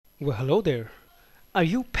Well, hello there. Are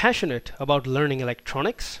you passionate about learning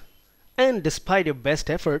electronics? And despite your best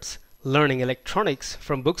efforts, learning electronics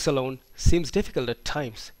from books alone seems difficult at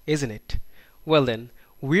times, isn't it? Well then,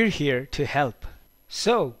 we're here to help.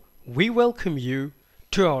 So, we welcome you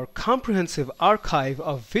to our comprehensive archive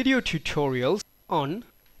of video tutorials on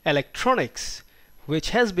electronics,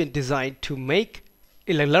 which has been designed to make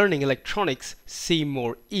learning electronics seem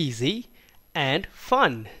more easy and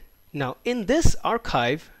fun. Now, in this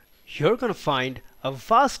archive, you're going to find a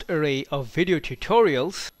vast array of video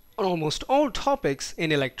tutorials on almost all topics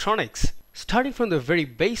in electronics, starting from the very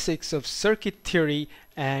basics of circuit theory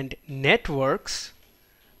and networks.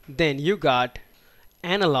 Then you got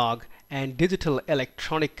analog and digital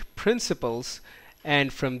electronic principles,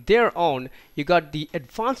 and from there on you got the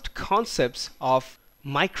advanced concepts of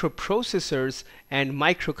microprocessors and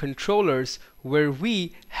microcontrollers, where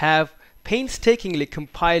we have painstakingly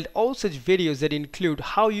compiled all such videos that include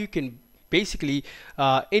how you can basically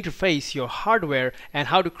interface your hardware and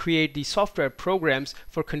how to create the software programs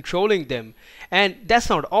for controlling them. And that's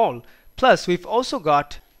not all. Plus, we've also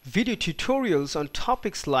got video tutorials on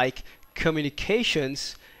topics like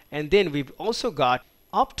communications, and then we've also got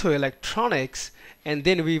optoelectronics, and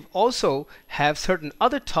then we've also have certain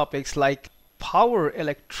other topics like power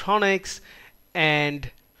electronics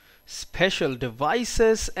and special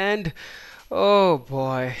devices, and oh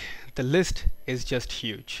boy, the list is just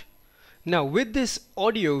huge. Now, with this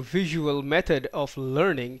audio visual method of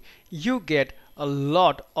learning, you get a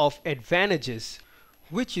lot of advantages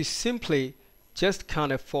which you simply just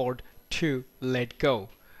can't afford to let go.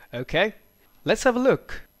 Okay, let's have a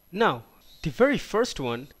look. Now, the very first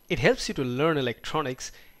one, it helps you to learn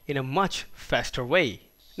electronics in a much faster way.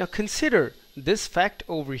 Now consider this fact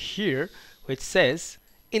over here, which says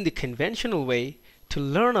in the conventional way, to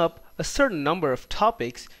learn up a certain number of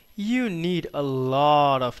topics, you need a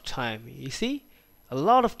lot of time. You see, a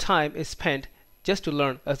lot of time is spent just to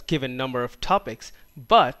learn a given number of topics.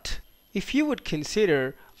 But if you would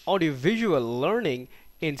consider audiovisual learning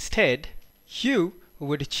instead, you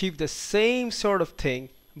would achieve the same sort of thing,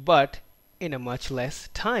 but in a much less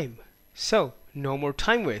time. So no more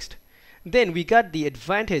time waste. Then we got the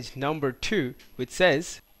advantage number 2, which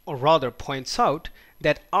says, or rather points out,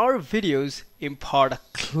 that our videos impart a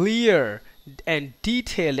clear and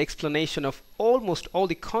detailed explanation of almost all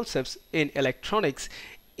the concepts in electronics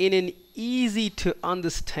in an easy to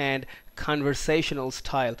understand conversational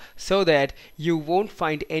style, so that you won't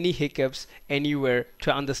find any hiccups anywhere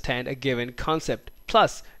to understand a given concept.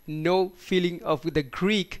 Plus, no feeling of the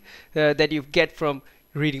Greek that you get from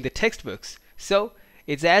reading the textbooks. So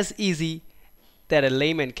it's as easy that a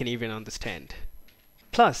layman can even understand.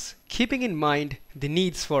 Plus, keeping in mind the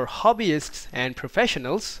needs for hobbyists and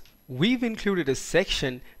professionals, we've included a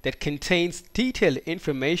section that contains detailed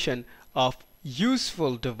information of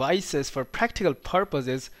useful devices for practical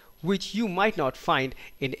purposes which you might not find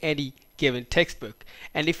in any given textbook.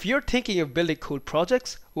 And if you're thinking of building cool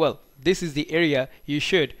projects, well, this is the area you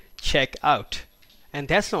should check out. And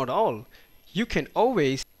that's not all. You can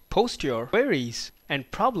always post your queries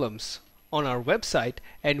and problems on our website,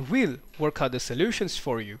 and we'll work out the solutions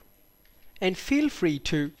for you. And feel free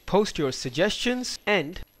to post your suggestions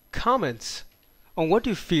and comments on what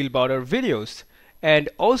you feel about our videos, and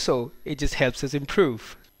also it just helps us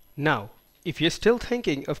improve. Now, if you're still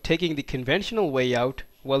thinking of taking the conventional way out,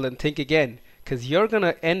 well then think again, because you're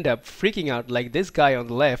gonna end up freaking out like this guy on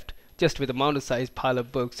the left, just with a mountain-sized pile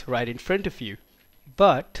of books right in front of you.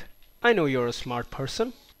 But I know you're a smart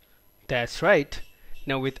person. That's right.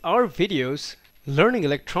 Now with our videos, learning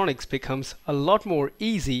electronics becomes a lot more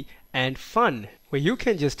easy and fun, where you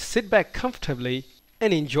can just sit back comfortably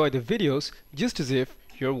and enjoy the videos just as if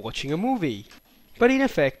you're watching a movie. But in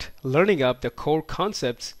effect, learning up the core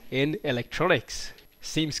concepts in electronics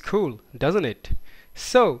seems cool, doesn't it?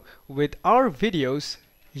 So with our videos,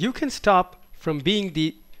 you can stop from being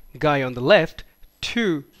the guy on the left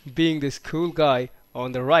to being this cool guy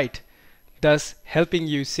on the right, thus helping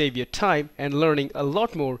you save your time and learning a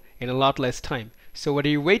lot more in a lot less time. So what are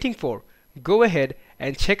you waiting for? Go ahead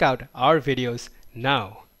and check out our videos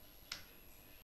now.